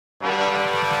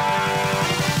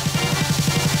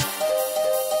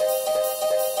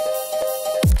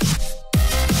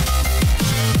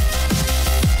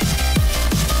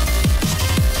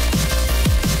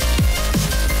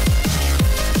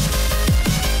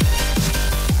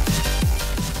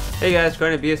Hey guys,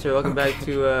 ChronicBS here. Welcome back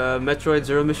to Metroid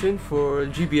Zero Mission for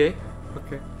GBA.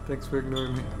 Okay, thanks for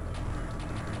ignoring me.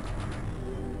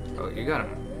 Oh, you got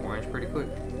him orange pretty quick.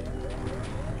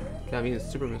 Yeah, I'm using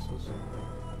super missiles.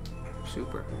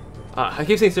 Super. I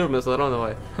keep saying super missile, I don't know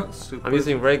why. Super. I'm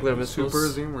using regular missiles. Super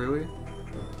Azeem, really?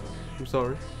 I'm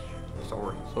sorry.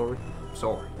 Sorry.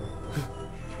 Sorry.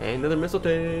 And another missile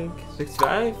tank.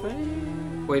 65.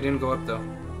 Wait, it didn't go up though.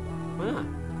 Why not?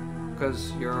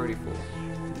 Because you're already full.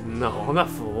 No, I'm not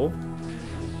full.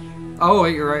 Oh,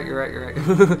 wait, you're right.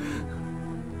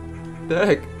 The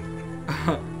heck?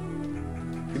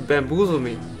 You bamboozled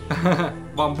me.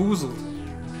 Bamboozled.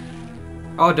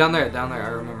 Oh, down there, I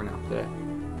remember now. Yeah.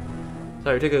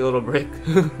 Sorry, take a little break.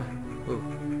 Ooh,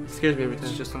 it scares me every time.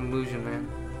 It's just an illusion, man.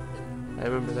 I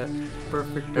remember that.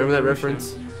 Perfect. Remember that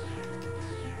reference?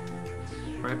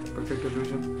 Right? Perfect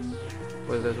illusion.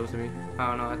 What is that supposed to mean? I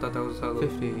don't know, I thought that was how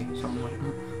 50. something like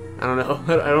I don't know.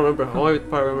 I don't remember. The only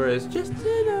part I remember is just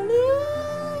an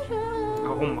illusion.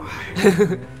 Oh my.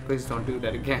 Please don't do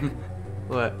that again.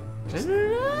 What?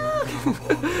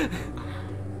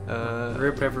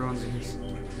 Rip everyone's ears.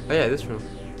 Oh yeah, this room.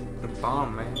 The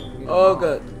bomb, man. Oh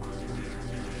god.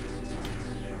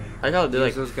 I gotta do Use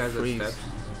like those guys as freeze. steps.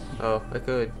 Oh, I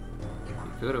could. You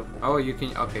could've. Oh, you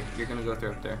can. Okay, you're gonna go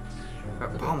through up there.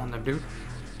 Got a bomb on them, dude.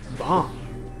 Bomb.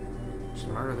 Just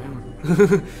murder them.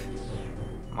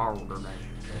 Murder them.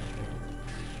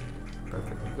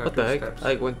 Perfect. You got What the good heck? steps. I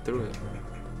like, went through it.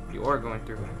 You are going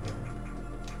through it.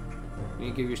 You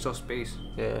need to give yourself space.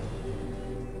 Yeah.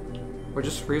 Or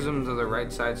just freeze them to the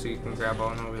right side so you can grab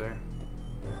on over there.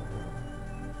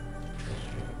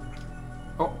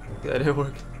 Oh, That didn't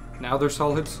work. now they're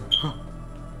solids.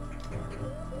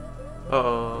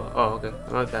 Oh, okay.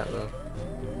 I'm not that low.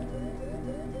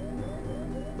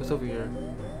 What's over here?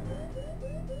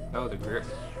 Oh, the grip.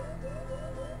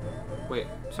 Wait,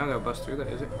 it's not gonna bust through that,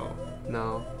 is it? Oh.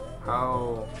 No.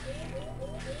 How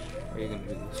are you gonna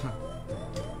do this?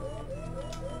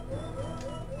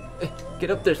 Hey, get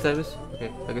up there, Samus.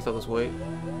 Okay, I guess I'll just wait.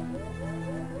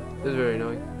 This is very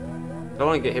annoying. I don't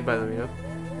want to get hit by them, you know?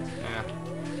 Yeah.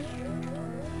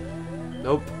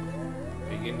 Nope.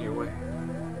 They get in your way.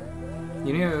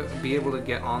 You need to be able to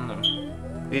get on them.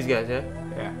 These guys, yeah?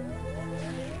 Yeah.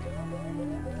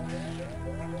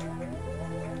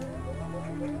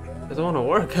 Doesn't want to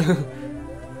work.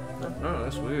 No,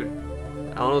 that's weird. I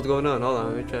don't know what's going on. Hold on,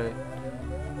 let me try.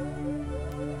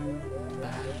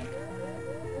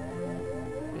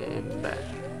 And back.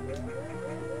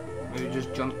 Maybe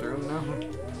just jump through them now.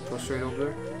 Go straight over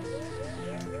there.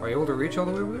 Are you able to reach all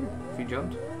the way over there? If you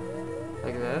jumped?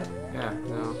 Like that? Yeah.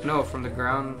 No. No, from the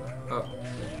ground up.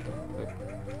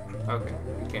 Okay,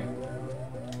 you can't.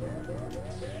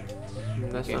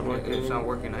 That's Can't. not working. It's not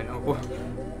working, I know.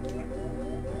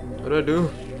 What do I do?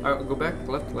 Alright, go back.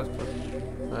 Left. Left.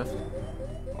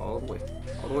 All the way.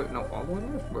 All the way. No, all the way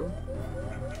left, bro.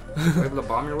 Are you able to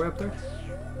bomb your way up there?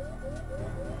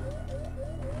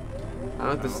 I don't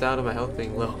like the sound of my health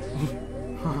being low.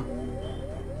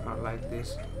 Not like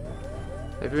this.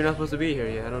 Maybe we're not supposed to be here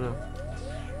yet. I don't know.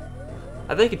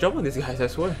 I think I can jump on these guys. I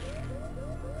swear.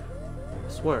 I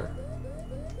swear.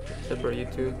 Separate you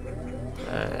two.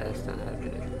 It's not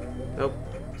happening. Nope.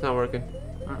 It's not working.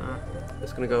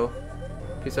 It's gonna go.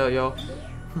 Peace out, y'all.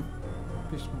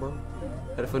 Peace, bro.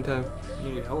 Had a fun time.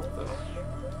 You need help though.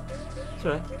 It's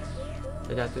alright.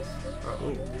 I got this.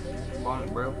 Oh, bomb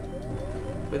it, bro.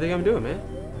 What do you think I'm doing, man?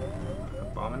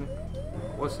 Bombing it?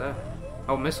 What's that?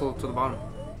 Oh, missile to the bottom.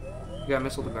 You got a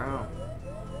missile to the ground.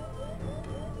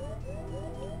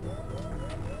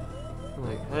 I'm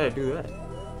like, how did I do that?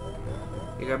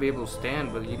 You gotta be able to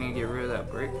stand, but you need to get rid of that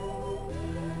brick.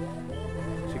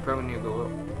 So you probably need to go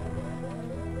up.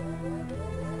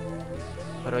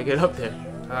 How do I get up there?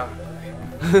 Ah.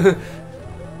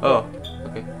 Oh,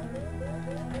 okay.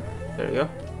 There you go.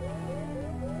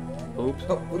 Oops.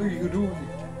 Oh, what are you doing?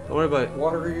 Don't worry about it.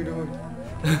 What are you doing?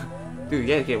 Dude,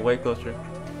 you gotta get way closer.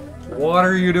 What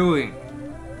are you doing?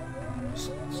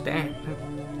 Stand.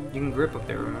 You can grip up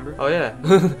there, remember? Oh, yeah.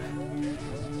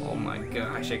 Oh my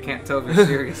gosh, I can't tell if you're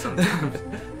serious sometimes.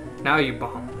 Now you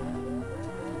bomb.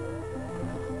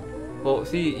 Well,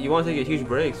 see, you want to take a huge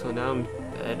break, so now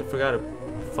I forgot to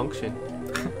function.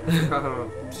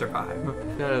 Survive.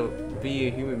 Gotta be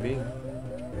a human being.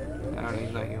 I don't know,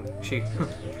 he's not human. She.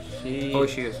 She. Oh,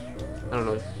 she is. I don't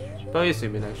know. She's probably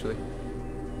assuming, actually.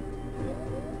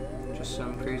 Just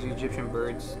some crazy Egyptian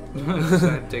birds.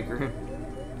 Decided to take her in.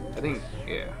 I think,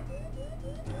 yeah.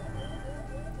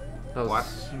 That What?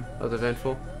 was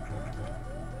eventful.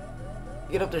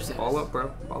 Get up there, Sam. Ball up,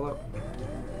 bro. Ball up.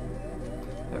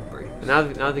 That break.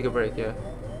 Now take a break, yeah.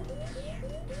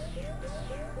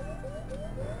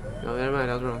 No, never mind.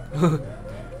 I was wrong.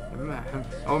 Never mind.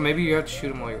 Oh, maybe you have to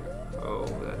shoot him while you're. Oh,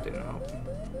 that didn't help.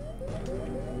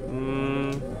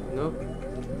 Nope.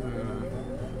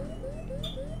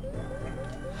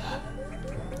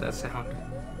 That sound.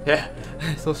 Yeah,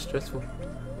 it's so stressful.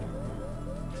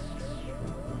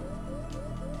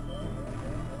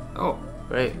 Oh.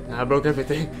 Right, I broke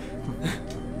everything.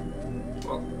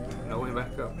 Well, no way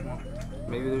back up. Well,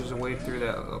 maybe there's a way through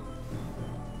that.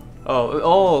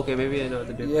 Oh, okay, maybe I know what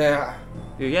to do. Yeah.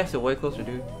 Dude, you have to way closer,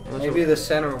 dude. Maybe the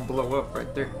center will blow up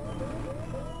right there.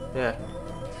 Yeah.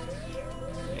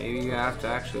 Maybe you have to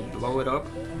actually blow it up.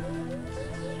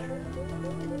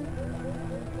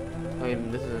 I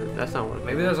mean, that's not working.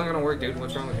 Maybe that's not gonna work, dude.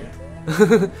 What's wrong with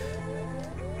you?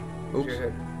 Oops. Your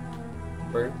head.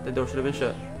 Bird. The door should have been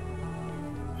shut.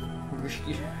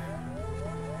 Brishki.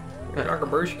 Like a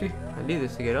Brishki? I need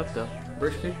this to get up, though.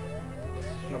 Brishki?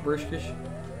 No Brishkish?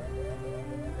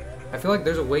 I feel like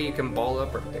there's a way you can ball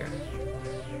up right there.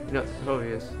 You know, it probably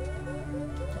is.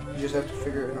 You just have to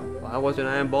figure it out. Why wasn't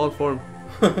I in bald form?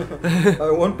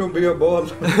 I want to be a ball.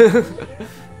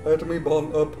 Let me ball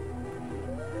up.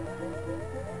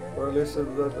 Or at least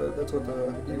that's what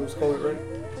the Eagles call it, right?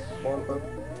 Ball up.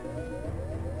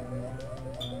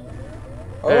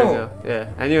 There we go. Yeah,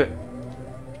 I knew it.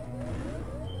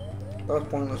 That was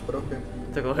pointless, but okay.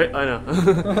 It took a I know.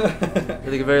 It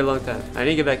took a very long time. I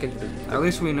need to get back into it. At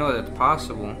least we know that it's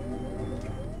possible.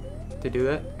 To do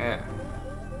that? Yeah.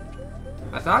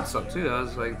 I thought so too. I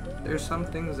was like, there's some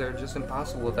things that are just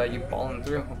impossible without you balling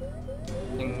through.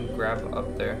 You can grab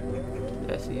up there.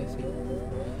 Yeah, I see.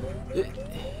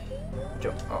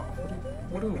 Jump. Oh,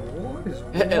 what is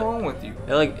wrong with you?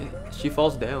 Like, she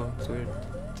falls down. It's weird.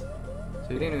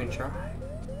 You didn't even try.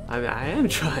 I mean, I am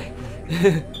trying.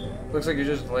 Looks like you're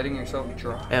just letting yourself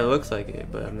dry. It looks like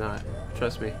it, but I'm not.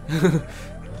 Trust me.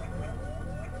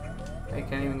 I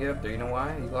can't even get up there. You know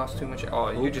why? You lost too much. Oh,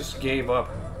 you just gave up.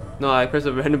 No, I pressed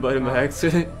a random button by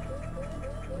accident.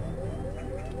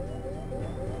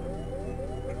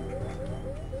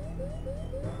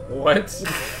 What?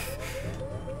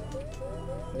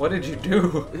 What did you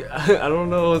do? I don't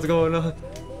know what's going on.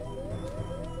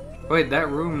 Wait, that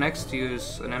room next to you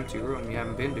is an empty room you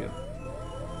haven't been to.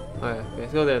 Oh yeah, okay,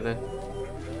 let's go there then.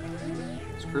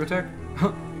 Screw tech?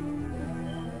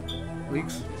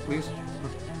 Leaks, please.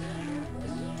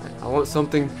 I want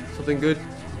something good.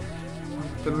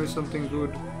 Tell me something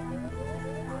good.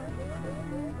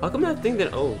 How come that thing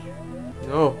that? Oh,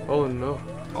 no! Oh no!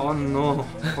 Oh no!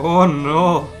 Oh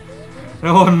no!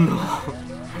 Oh no!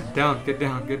 Down! Get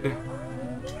down! Get down!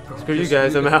 Screw you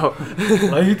guys! I'm out.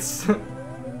 Lights.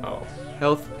 Oh.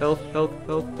 Health,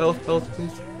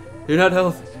 please. You're not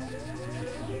health.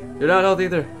 You're not health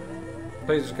either.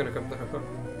 He's just gonna come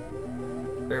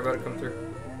through. They're about to come through.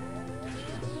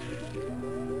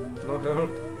 No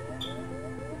health.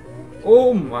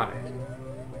 Oh my!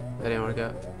 That didn't work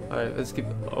out. Alright, let's keep.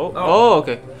 Oh,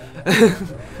 okay.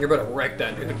 You're about to wreck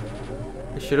that, dude.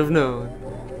 I should have known.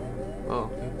 Oh.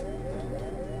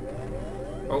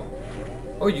 Oh.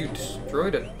 Oh, you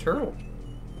destroyed a turtle.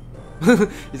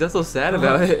 He's not so sad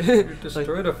about it. You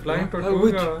destroyed a flying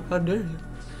tortuga. How dare you?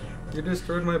 You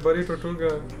destroyed my buddy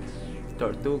Tortuga.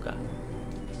 Tortuga.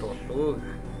 Tortuga.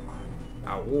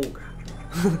 Auga.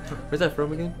 Where's that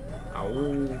from again?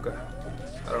 Auga.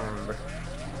 I don't remember.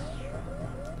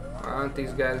 Why aren't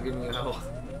these guys giving you health?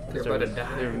 They're about to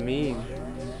die. They're mean.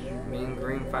 Mean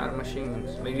green fighting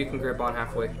machines. Maybe you can grip on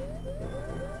halfway.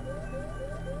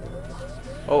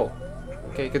 Oh.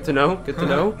 Okay, good to know. Good to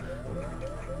know.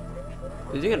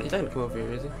 He's not gonna come over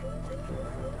here, is he?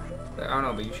 I don't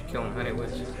know, but you should kill him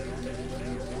anyways.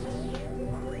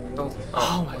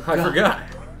 Oh my god. I forgot.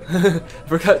 I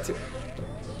forgot to.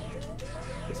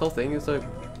 This whole thing is like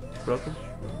broken.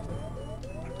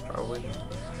 Probably.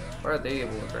 Why are they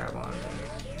able to grab on?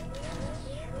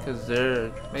 Because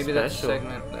they're maybe special. that's a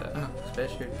segment that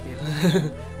special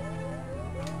kid.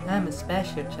 I'm a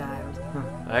special child.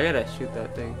 I gotta shoot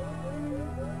that thing.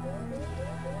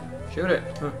 Shoot it.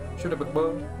 Shoot it, big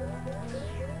boy.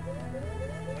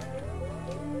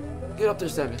 Get up there,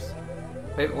 Samus.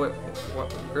 Hey, wait, what?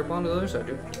 Grip on the other side,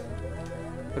 dude.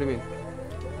 What do you mean?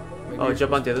 Maybe Oh,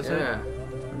 jump on the other side? Yeah.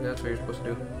 Maybe that's what you're supposed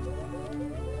to do.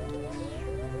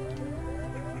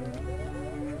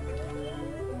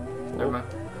 Never mind.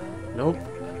 Nope.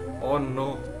 Oh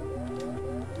no.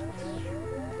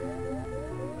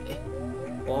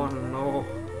 Oh no.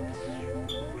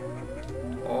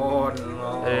 Oh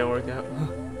no. That didn't work out.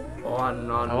 Oh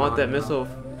no. I want that missile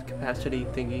capacity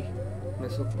thingy.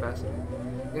 Missile capacity.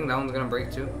 I think that one's gonna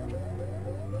break too.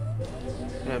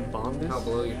 Can I bomb this? I'll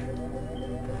blow you.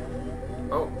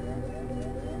 Oh.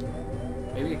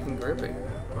 Maybe you can grip it.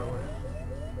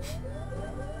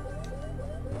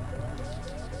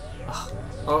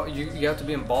 Oh, you have to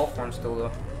be in ball form still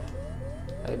though.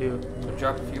 I do. So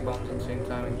drop a few bombs at the same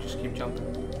time and just keep jumping.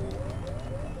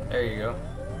 There you go.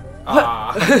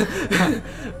 I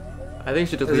think you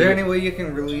should just Is leave there it. any way you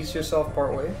can release yourself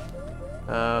part way?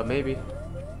 Maybe.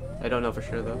 I don't know for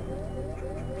sure though.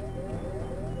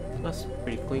 That's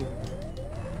pretty clean.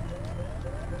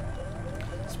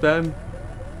 Spam.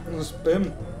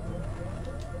 Spam.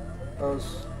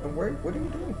 Wait, what are you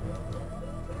doing?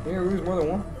 You need to release more than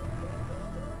one.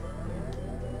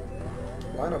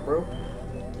 Line up, bro.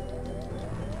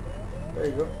 There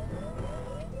you go.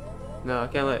 No, I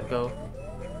can't let it go.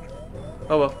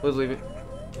 Oh well, let's leave it.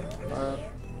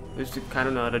 We just kind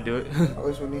of know how to do it. At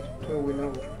least we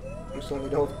know. We still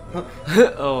need help.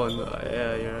 Oh no,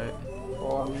 yeah, you're right.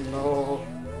 Oh no.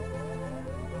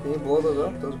 Can you blow those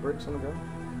up? Those bricks on the ground?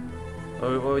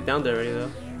 Oh, we're down there already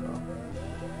though.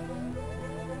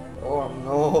 Oh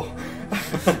no.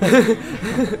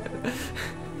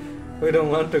 We don't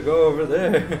want to go over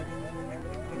there.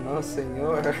 No,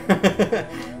 senor.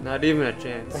 Not even a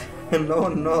chance.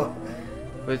 No.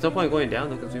 But there's no point going down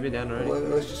though, because we've been down already. Well,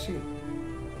 let's just see.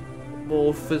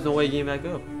 Well, if there's no way getting back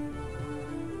up.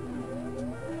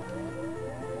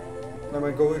 Never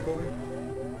mind, go away.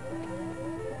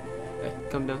 Hey,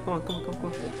 come down. Come on.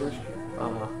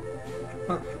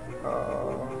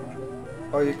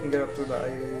 Oh, you can get up through that.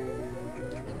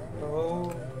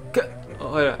 Oh.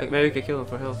 Oh, yeah, maybe we could kill him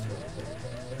for health.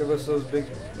 Give us those big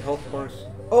health bars.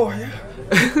 Oh, yeah.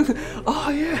 Oh,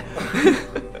 yeah.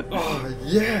 Oh,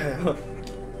 yeah.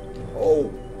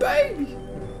 Oh, baby.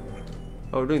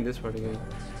 Oh, we're doing this part again.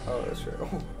 Oh, that's right.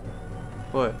 Oh,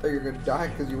 What? I thought you were gonna die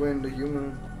because you went into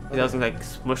human. It doesn't like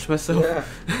smush myself? Yeah.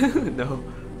 No.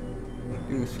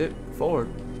 You can sit forward.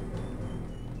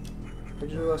 What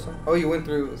did you do last time? Oh, you went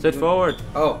through. Sit forward.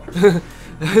 Oh.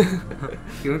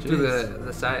 You went through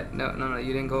the side. No,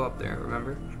 you didn't go up there,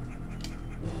 remember?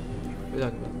 What are you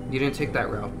talking about? You didn't take that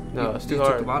route. No, it's too you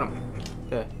hard. took the bottom.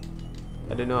 Yeah. I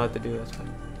didn't know how to do that.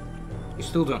 You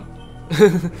still don't.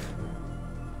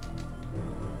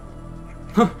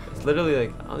 It's literally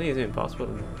like, I don't think it's even possible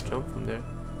to jump from there.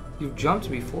 You've jumped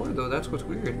before though, that's what's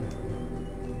weird.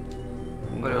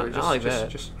 Whatever, Not like that.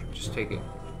 Just take it.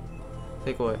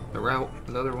 Take what? The route,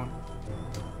 the other one.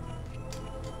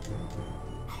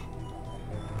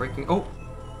 Breaking. Oh!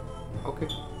 Okay,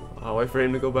 I'll wait for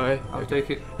him to go by. I'll take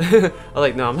it. I'm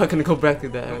like, no, I'm not gonna go back through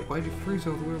that. Why'd you freeze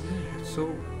all the way over there? It's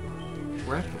so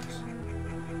reckless.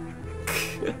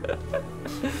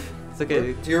 It's okay,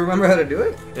 dude. Do you remember how to do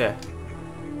it? Yeah.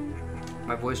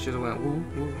 My voice just went woo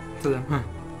woo to them.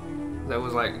 That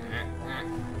was like.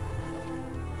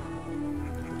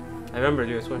 I remember,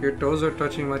 dude, I swear. Your toes are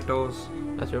touching my toes.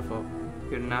 That's your fault.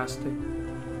 You're nasty.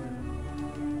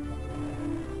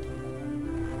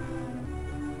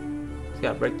 Just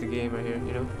gotta break the game right here,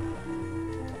 you know?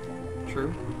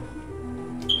 True.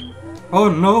 Oh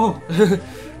no!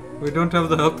 We don't have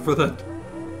the help for that.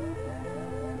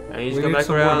 I need to We come need back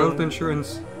some more around. health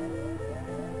insurance.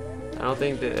 I don't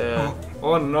think that.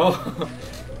 Oh no!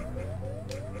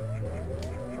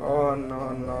 Oh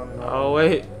no. Oh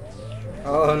wait.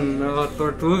 Oh no,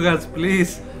 Tortugas,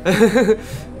 please! That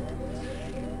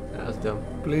was dumb.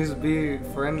 Please be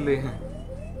friendly.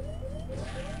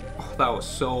 Oh, that was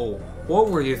so. What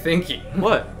were you thinking?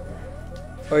 What?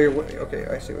 Oh, you're okay.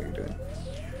 I see what you're doing.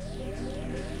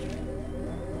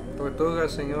 Tortuga,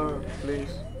 señor,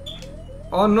 please.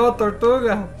 Oh no,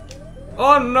 Tortuga!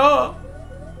 Oh no!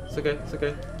 It's okay. It's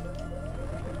okay.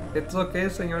 It's okay,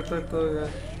 señor Tortuga.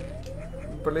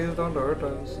 Please don't hurt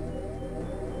us.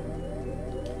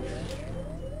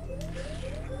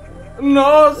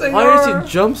 No, señor! Why did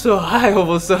she jump so high all of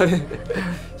a sudden?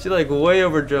 She like way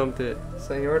over jumped it.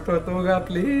 Señor Tortuga,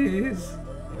 please.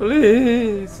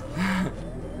 Please.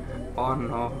 Oh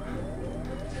no.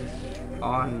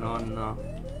 Oh no.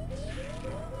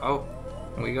 Oh,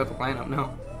 we got the lineup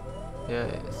now.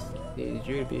 Yes. Need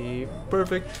you to be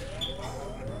perfect.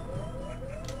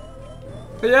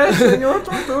 Yes, señor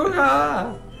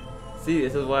Tortuga! See,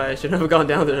 this is why I shouldn't have gone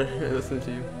down there and listened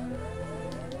to you.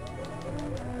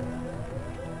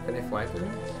 Can they fly through?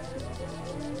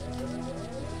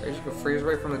 Or you can freeze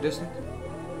right from the distance?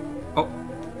 Oh.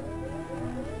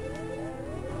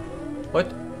 What?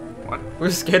 What?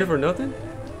 We're scared for nothing?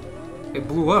 It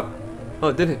blew up. Oh,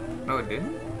 it didn't. No, it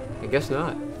didn't? I guess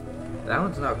not. That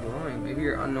one's not glowing. Maybe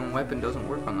your unknown weapon doesn't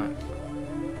work on that.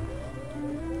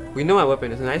 We know my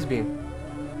weapon. It's an ice beam.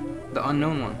 The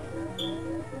unknown one.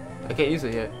 I can't use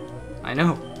it yet. I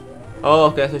know. Oh,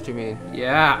 okay, that's what you mean.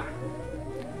 Yeah.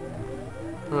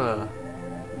 Huh.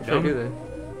 What should I do then?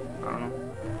 I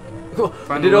don't know. I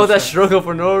Find did the all that website. struggle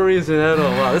for no reason at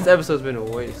all. Wow, this episode's been a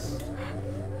waste.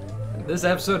 This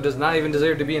episode does not even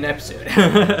deserve to be an episode.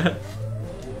 At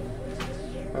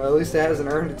least it hasn't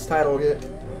earned its title yet.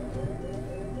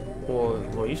 Well,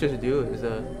 what you should do is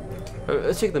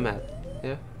let's check the map.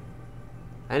 Yeah.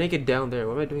 I need to get down there.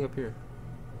 What am I doing up here?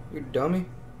 You dummy.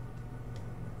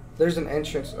 There's an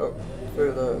entrance. Oh,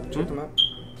 through the check the map.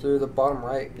 Through the bottom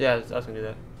right. Yeah, I was gonna do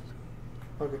that.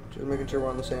 Okay, just making sure we're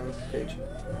on the same page.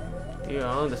 You're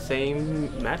on the same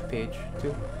map page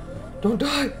too. Don't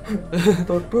die!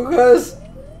 Don't book us!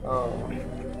 Oh,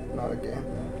 not again.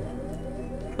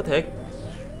 What the heck?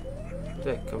 Where did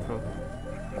that come from?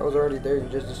 I was already there. You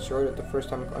just destroyed it the first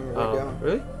time on your way Oh, down.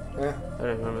 really? Yeah. I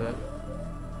don't remember that.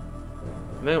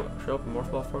 May I show up in morph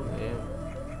ball form? I am.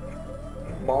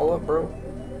 Ball up, bro.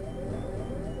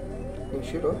 Can you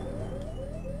shoot up?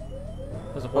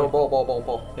 What's the Ball, point?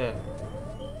 ball. Yeah.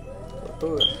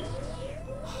 Tortuga.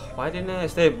 Why didn't I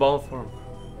stay ball form?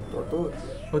 Tortuga.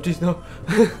 Oh jeez, no.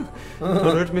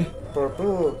 Don't hurt me.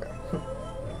 Tortuga.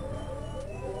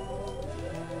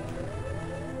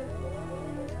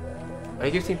 I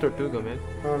keep saying Tortuga, man.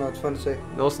 No, it's fun to say.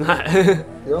 No, it's not. You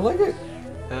don't like it?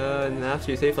 And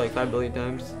after you say it for like 5 billion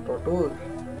times, Tortuga.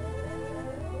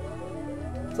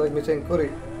 It's like me saying curry.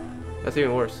 that's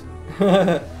even worse.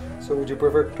 So would you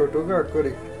prefer Tortuga or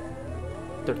curry?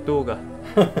 Tortuga.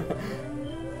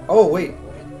 Oh, wait.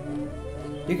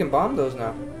 You can bomb those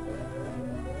now.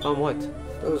 What?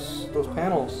 Those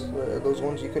panels. Those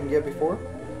ones you couldn't get before?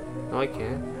 No, I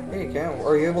can't. Yeah, you can.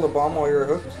 Are you able to bomb while you're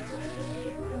hooked?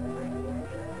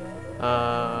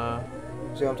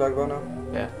 See what I'm talking about now?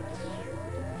 Yeah.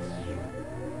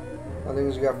 I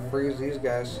think you got to freeze these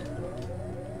guys.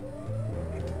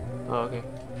 Oh, okay.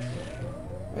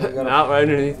 And you gotta Out right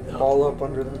underneath. ball up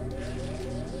under them.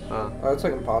 Oh. Oh, that's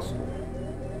like impossible.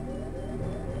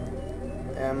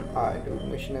 M.I. dude.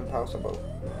 Mission Impossible.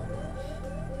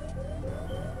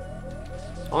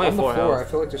 Only On the 4 floor, I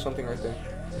health. feel like there's something right there.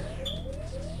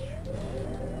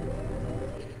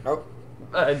 Nope.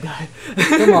 I died.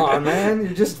 Come on, man. You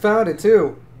just found it,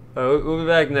 too. We'll be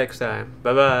back next time.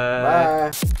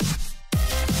 Bye-bye. Bye.